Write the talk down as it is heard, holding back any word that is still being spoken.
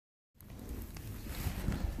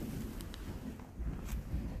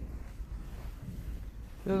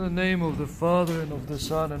In the name of the Father, and of the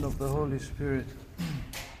Son, and of the Holy Spirit.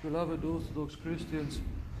 Beloved Orthodox Christians,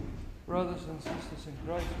 brothers and sisters in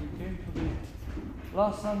Christ, we came to the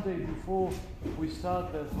last Sunday before we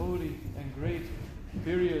start that holy and great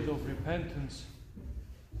period of repentance,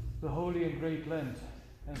 the Holy and Great Lent.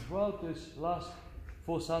 And throughout this last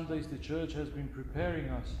 4 Sundays, the Church has been preparing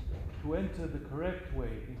us to enter the correct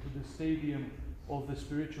way into the stadium of the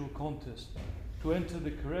spiritual contest, to enter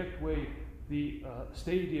the correct way the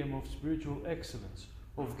stadium of spiritual excellence,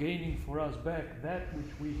 of gaining for us back that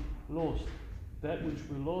which we lost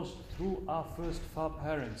through our first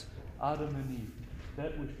parents, Adam and Eve,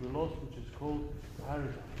 that which we lost, which is called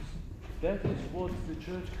paradise. That is what the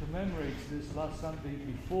Church commemorates this last Sunday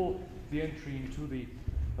before the entry into the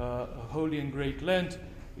Holy and Great Lent.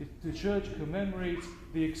 The Church commemorates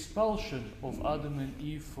the expulsion of Adam and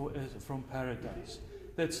Eve from paradise,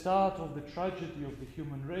 that start of the tragedy of the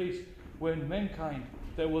human race, when mankind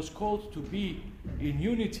that was called to be in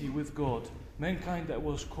unity with God, mankind that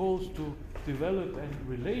was called to develop a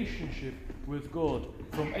relationship with God,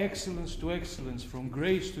 from excellence to excellence, from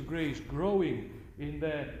grace to grace, growing in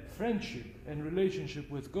their friendship and relationship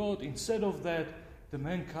with God. Instead of that, the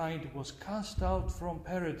mankind was cast out from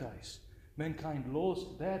paradise. Mankind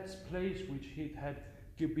lost that place which it had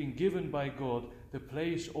been given by God, the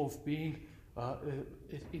place of being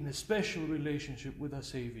in a special relationship with our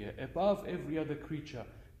Savior. Above every other creature,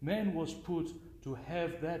 man was put to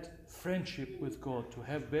have that friendship with God, to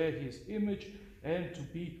have bear his image and to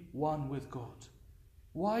be one with God.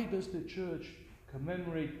 Why does the Church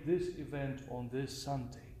commemorate this event on this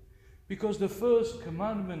Sunday? Because the first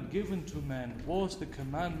commandment given to man was the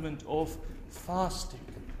commandment of fasting.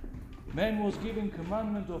 Man was given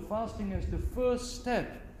commandment of fasting as the first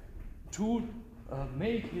step to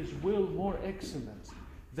make his will more excellent.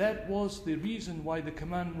 That was the reason why the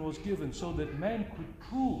commandment was given, so that man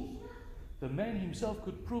himself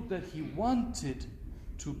could prove that he wanted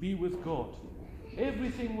to be with God.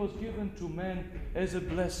 Everything was given to man as a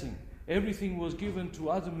blessing. Everything was given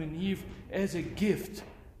to Adam and Eve as a gift.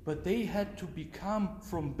 But they had to become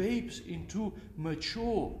from babes into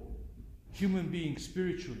mature human beings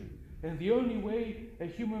spiritually. And the only way a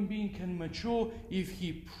human being can mature if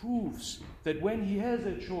he proves that when he has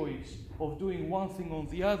a choice of doing one thing or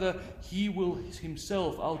the other, he will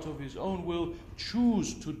himself, out of his own will,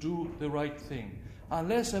 choose to do the right thing.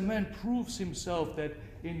 Unless a man proves himself that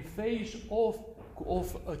in face of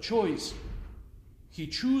a choice, he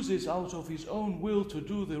chooses out of his own will to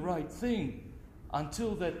do the right thing,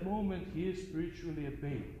 until that moment he is spiritually a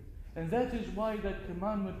babe. And that is why that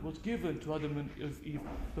commandment was given to Adam and Eve,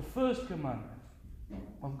 the first commandment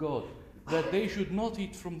of God, that they should not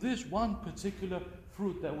eat from this one particular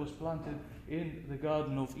fruit that was planted in the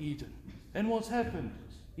Garden of Eden. And what's happened?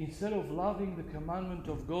 Instead of loving the commandment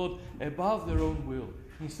of God above their own will,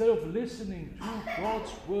 instead of listening to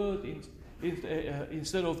God's word,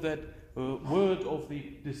 instead of that word of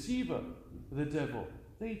the deceiver, the devil,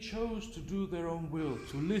 they chose to do their own will,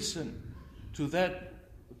 to listen to that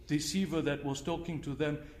deceiver that was talking to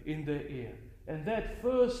them in their ear. And that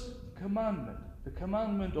first commandment, the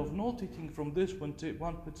commandment of not eating from this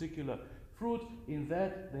one particular fruit, in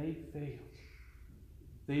that they failed.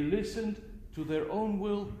 They listened to their own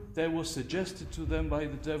will that was suggested to them by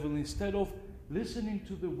the devil, instead of listening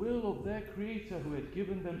to the will of their Creator, who had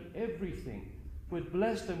given them everything, who had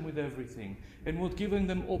blessed them with everything, and who had given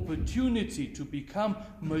them opportunity to become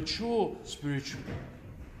mature spiritually.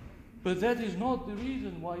 But that is not the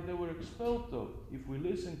reason why they were expelled, though. If we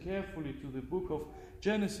listen carefully to the book of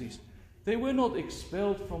Genesis, they were not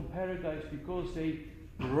expelled from paradise because they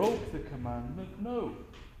broke the commandment. No.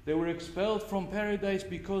 They were expelled from paradise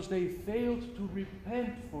because they failed to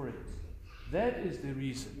repent for it. That is the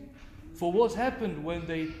reason. For what happened when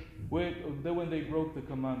they broke the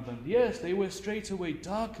commandment? Yes, they were straight away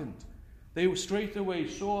darkened. They straight away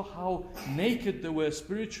saw how naked they were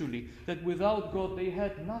spiritually, that without God they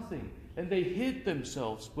had nothing. And they hid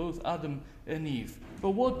themselves, both Adam and Eve.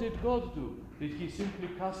 But what did God do? Did he simply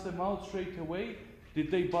cast them out straight away?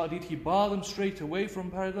 Did he bar them straight away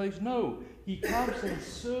from paradise? No. He comes and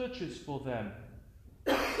searches for them.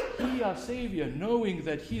 He, our Savior, knowing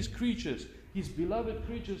that his creatures, his beloved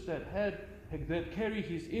creatures that carry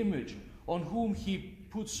his image, on whom he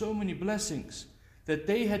put so many blessings, that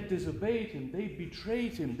they had disobeyed him, they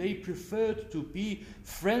betrayed him, they preferred to be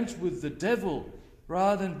friends with the devil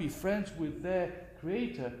rather than be friends with their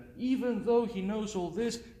Creator. Even though he knows all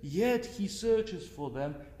this, yet he searches for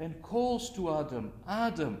them and calls to Adam,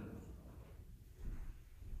 Adam.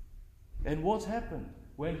 And what happened?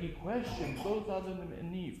 When he questioned both Adam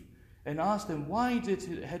and Eve, and asked them why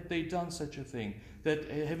had they done such a thing, that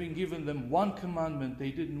having given them one commandment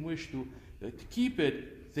they didn't wish to keep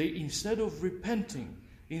it. They, instead of repenting,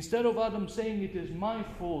 instead of Adam saying, "It is my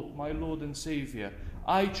fault, my Lord and Savior,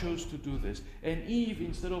 I chose to do this," and Eve,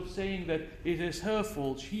 instead of saying that it is her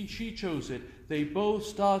fault, she chose it, they both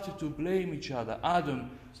started to blame each other. Adam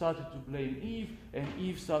started to blame Eve, and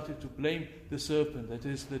Eve started to blame the serpent, that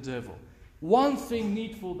is the devil. One thing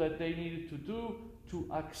needful that they needed to do, to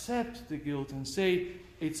accept the guilt and say,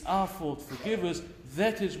 "It's our fault, forgive us,"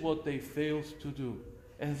 that is what they failed to do.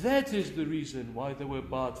 And that is the reason why they were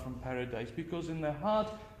barred from paradise, because in their heart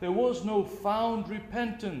there was no found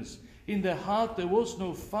repentance. In their heart there was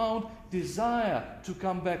no found desire to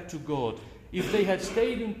come back to God. If they had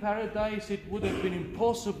stayed in paradise, it would have been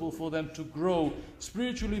impossible for them to grow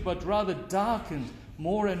spiritually, but rather darkened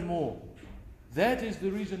more and more. That is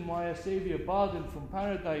the reason why our Savior barred them from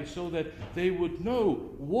paradise, so that they would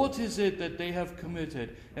know what is it that they have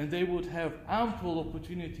committed, and they would have ample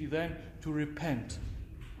opportunity then to repent.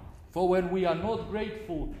 For when we are not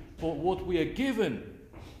grateful for what we are given,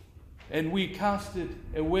 and we cast it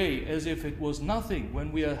away as if it was nothing,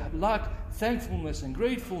 when we lack thankfulness and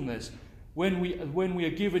gratefulness, when we are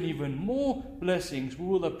given even more blessings, we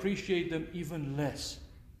will appreciate them even less.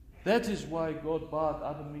 That is why God barred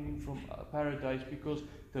Adam and Eve from paradise, because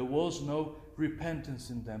there was no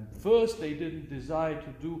repentance in them. First, they didn't desire to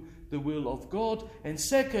do the will of God, and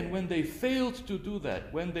second, when they failed to do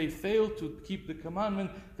that, when they failed to keep the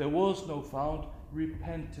commandment, there was no found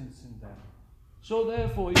repentance in them. So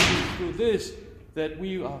therefore, it is through this that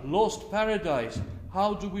we are lost paradise.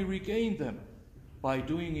 How do we regain them? By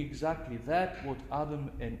doing exactly that what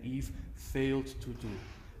Adam and Eve failed to do.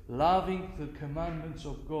 Loving the commandments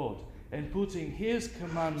of God and putting His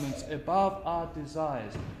commandments above our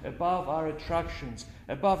desires, above our attractions,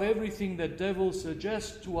 above everything that devil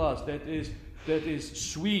suggests to us that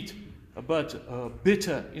is sweet but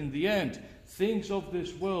bitter in the end. Things of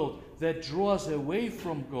this world that draw us away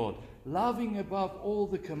from God. Loving above all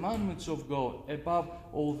the commandments of God, above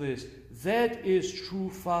all this. That is true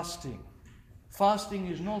fasting. Fasting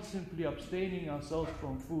is not simply abstaining ourselves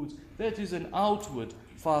from foods. That is an outward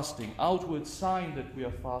fasting, outward sign that we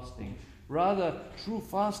are fasting. Rather, true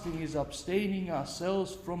fasting is abstaining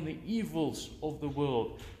ourselves from the evils of the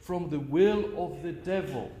world, from the will of the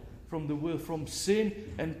devil, from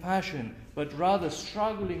sin and passion, but rather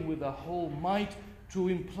struggling with our whole might to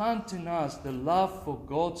implant in us the love for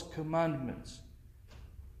God's commandments.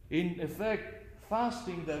 In effect,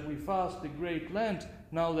 fasting that we fast the Great Lent,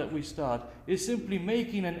 now that we start, is simply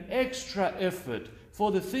making an extra effort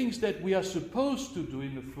for the things that we are supposed to do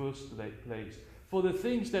in the first place, for the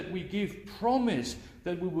things that we give promise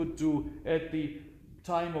that we would do at the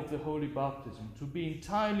time of the Holy Baptism, to be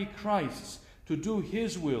entirely Christ's, to do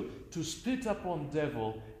His will, to spit upon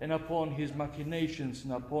devil and upon his machinations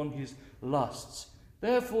and upon his lusts.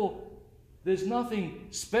 Therefore, there's nothing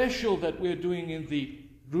special that we're doing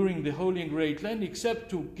during the Holy and Great Lent, except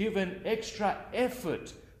to give an extra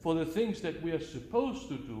effort for the things that we are supposed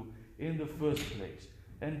to do in the first place.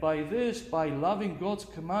 And by this, by loving God's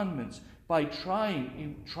commandments, by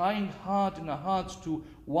trying hard in our hearts to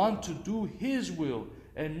want to do His will,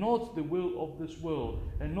 and not the will of this world,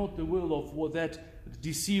 and not the will of that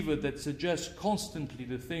deceiver that suggests constantly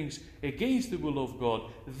the things against the will of God,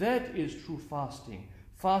 that is true fasting.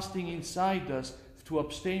 Fasting inside us to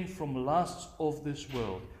abstain from lusts of this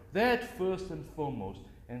world. That first and foremost.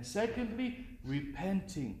 And secondly,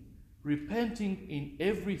 repenting. Repenting in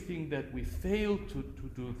everything that we fail to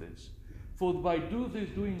do this. For by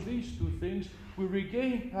doing these two things, we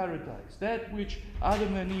regain paradise. That which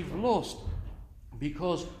Adam and Eve lost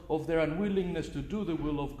because of their unwillingness to do the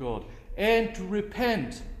will of God. And to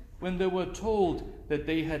repent when they were told that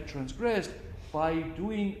they had transgressed, by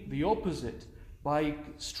doing the opposite. By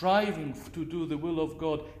striving to do the will of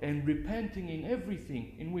God and repenting in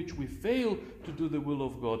everything in which we fail to do the will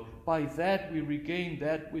of God, by that we regain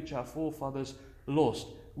that which our forefathers lost.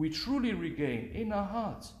 We truly regain in our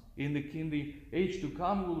hearts. In the age to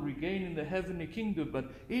come, we'll regain in the heavenly kingdom,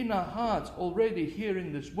 but in our hearts, already here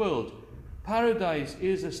in this world, paradise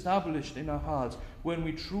is established in our hearts when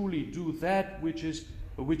we truly do that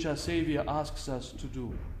which our Savior asks us to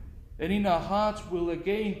do. And in our hearts will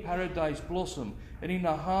again paradise blossom. And in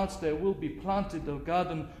our hearts there will be planted the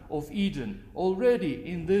Garden of Eden already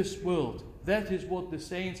in this world. That is what the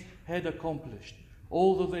saints had accomplished.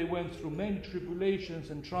 Although they went through many tribulations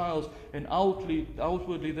and trials, and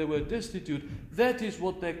outwardly they were destitute, that is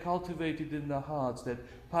what they cultivated in their hearts, that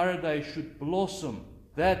paradise should blossom.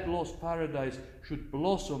 That lost paradise should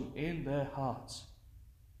blossom in their hearts.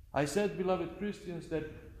 I said, beloved Christians, that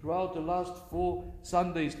throughout the last 4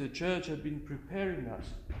 Sundays the Church has been preparing us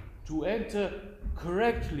to enter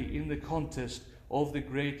correctly in the contest of the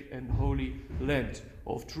great and holy Lent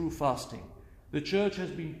of true fasting. The Church has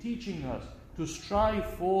been teaching us to strive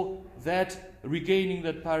for that, regaining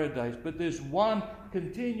that paradise. But there's one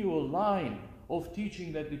continual line of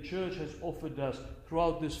teaching that the Church has offered us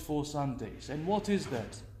throughout these 4 Sundays. And what is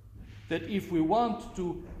that? That if we want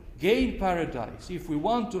to gain paradise, if we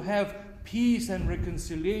want to have peace and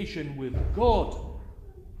reconciliation with God,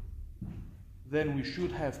 then we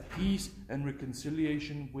should have peace and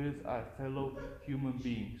reconciliation with our fellow human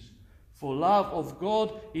beings. For love of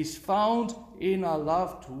God is found in our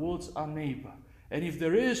love towards our neighbor. And if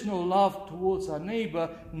there is no love towards our neighbor,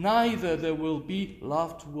 neither there will be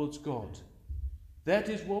love towards God. That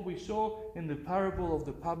is what we saw in the parable of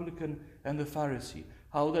the publican and the Pharisee.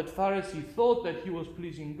 How that Pharisee thought that he was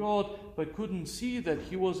pleasing God, but couldn't see that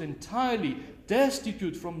he was entirely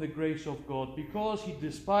destitute from the grace of God because he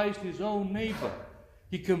despised his own neighbor.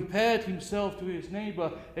 He compared himself to his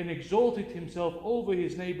neighbor and exalted himself over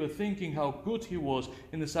his neighbor, thinking how good he was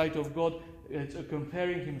in the sight of God,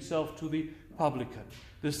 comparing himself to the publican.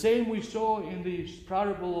 The same we saw in the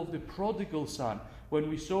parable of the prodigal son, when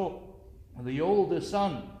we saw the older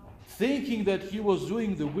son thinking that he was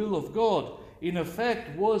doing the will of God, in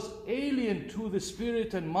effect was alien to the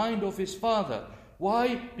spirit and mind of his father.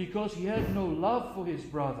 Why? Because he had no love for his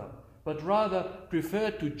brother, but rather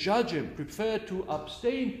preferred to judge him, preferred to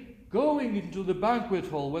abstain going into the banquet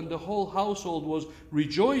hall when the whole household was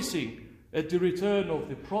rejoicing at the return of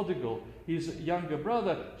the prodigal, his younger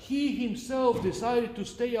brother. He himself decided to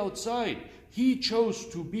stay outside. He chose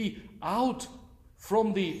to be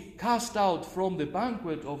cast out from the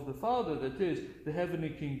banquet of the Father, that is, the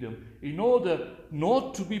heavenly kingdom, in order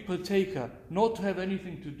not to be partaker, not to have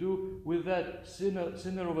anything to do with that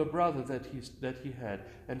sinner of a brother that he had.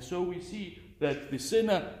 And so we see that the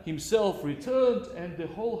sinner himself returned, and the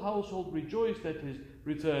whole household rejoiced at his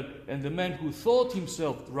return. And the man who thought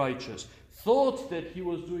himself righteous, thought that he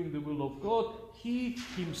was doing the will of God, he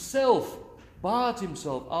himself barred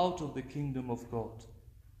himself out of the kingdom of God.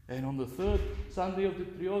 And on the 3rd Sunday of the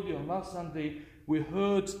Triodion, last Sunday, we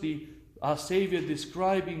heard our Savior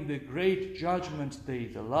describing the great judgment day,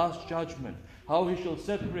 the last judgment, how he shall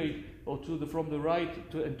separate from the right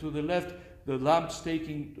and to the left, the lambs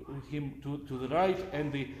taking him to the right,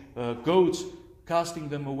 and the goats casting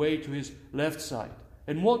them away to his left side.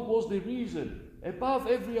 And what was the reason, above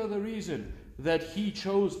every other reason, that he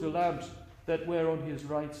chose the lambs that were on his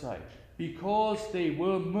right side? Because they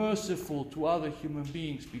were merciful to other human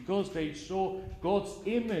beings, because they saw God's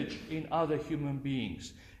image in other human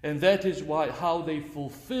beings. And that is how they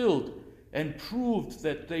fulfilled and proved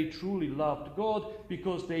that they truly loved God,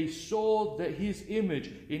 because they saw his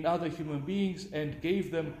image in other human beings and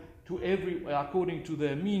gave them to according to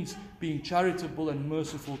their means, being charitable and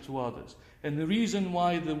merciful to others. And the reason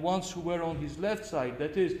why the ones who were on his left side,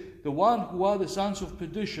 that is, the one who are the sons of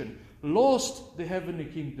perdition, lost the heavenly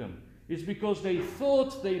kingdom, is because they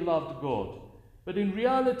thought they loved God, but in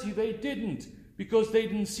reality they didn't, because they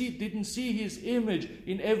didn't see his image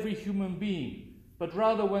in every human being. But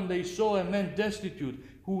rather, when they saw a man destitute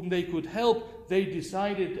whom they could help, they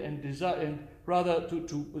decided and rather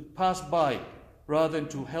to pass by, rather than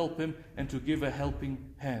to help him and to give a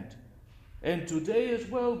helping hand. And today as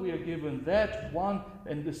well we are given that one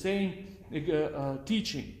and the same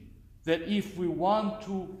teaching, that if we want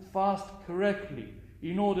to fast correctly,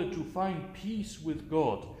 in order to find peace with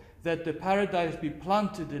God, that the paradise be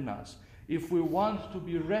planted in us, if we want to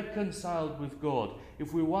be reconciled with God,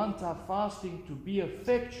 if we want our fasting to be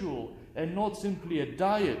effectual and not simply a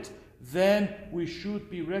diet, then we should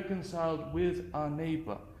be reconciled with our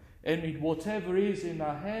neighbor. And in whatever is in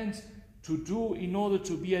our hands to do in order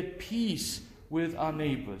to be at peace with our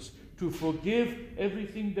neighbors, to forgive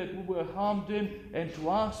everything that we were harmed in, and to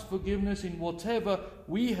ask forgiveness in whatever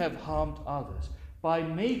we have harmed others. By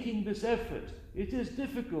making this effort, it is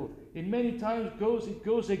difficult. In many times it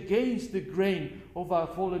goes against the grain of our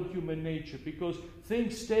fallen human nature, because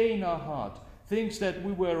things stay in our heart. Things that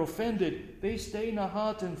we were offended, they stay in our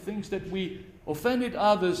heart, and things that we offended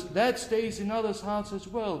others, that stays in others' hearts as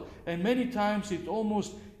well. And many times it's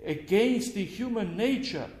almost against the human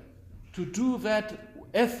nature to do that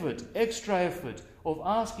effort, extra effort of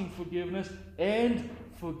asking forgiveness and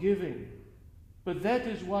forgiving. But that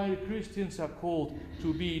is why Christians are called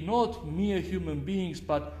to be not mere human beings,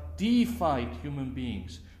 but deified human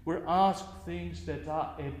beings. We're asked things that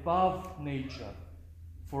are above nature.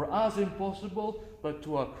 For us impossible, but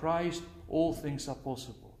to our Christ all things are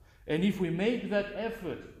possible. And if we make that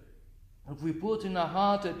effort, if we put in our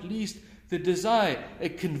heart at least the desire, a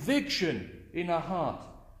conviction in our heart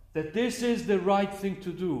that this is the right thing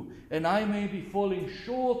to do, and I may be falling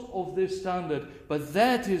short of this standard, but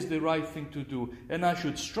that is the right thing to do, and I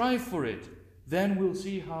should strive for it, then we'll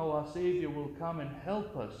see how our Savior will come and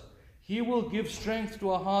help us. He will give strength to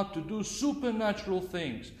our heart to do supernatural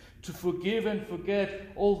things, to forgive and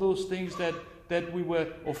forget all those things that we were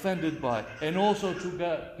offended by, and also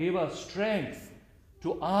to give us strength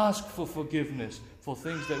to ask for forgiveness for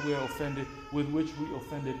things that we are offended, with which we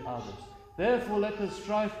offended others. Therefore, let us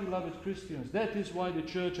strive, beloved Christians. That is why the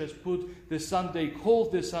Church has put the Sunday,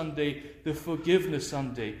 called the Sunday, the Forgiveness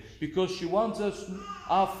Sunday, because she wants us,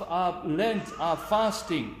 our Lent, our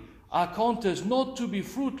fasting, our contest, not to be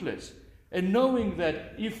fruitless. And knowing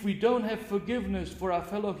that if we don't have forgiveness for our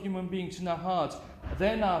fellow human beings in our hearts,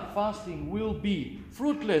 then our fasting will be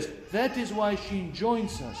fruitless. That is why she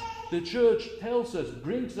enjoins us. The Church tells us,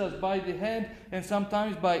 brings us by the hand and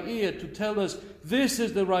sometimes by ear to tell us, this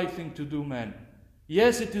is the right thing to do, man.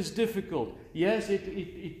 Yes, it is difficult. Yes,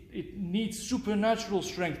 it needs supernatural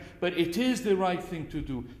strength, but it is the right thing to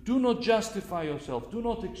do. Do not justify yourself. Do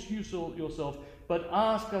not excuse yourself, but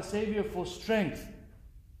ask our Savior for strength.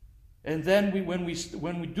 And then when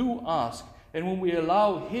we do ask, and when we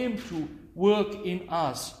allow Him to work in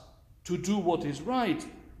us to do what is right,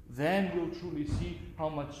 then we'll truly see how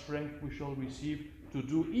much strength we shall receive to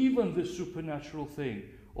do even the supernatural thing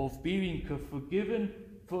of being forgiven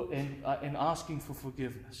and asking for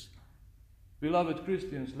forgiveness. Beloved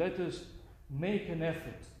Christians, let us make an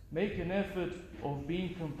effort of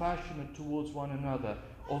being compassionate towards one another,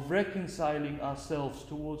 of reconciling ourselves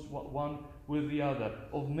towards one with the other,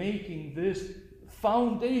 of making this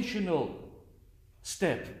foundational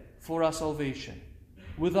step for our salvation,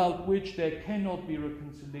 without which there cannot be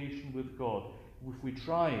reconciliation with God. If we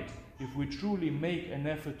try it, if we truly make an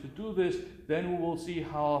effort to do this, then we will see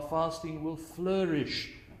how our fasting will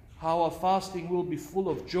flourish, how our fasting will be full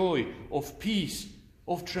of joy, of peace,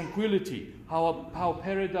 of tranquility, how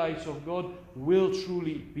paradise of God will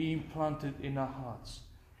truly be implanted in our hearts.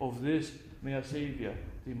 Of this may our Saviour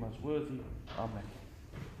deem us worthy. Amen.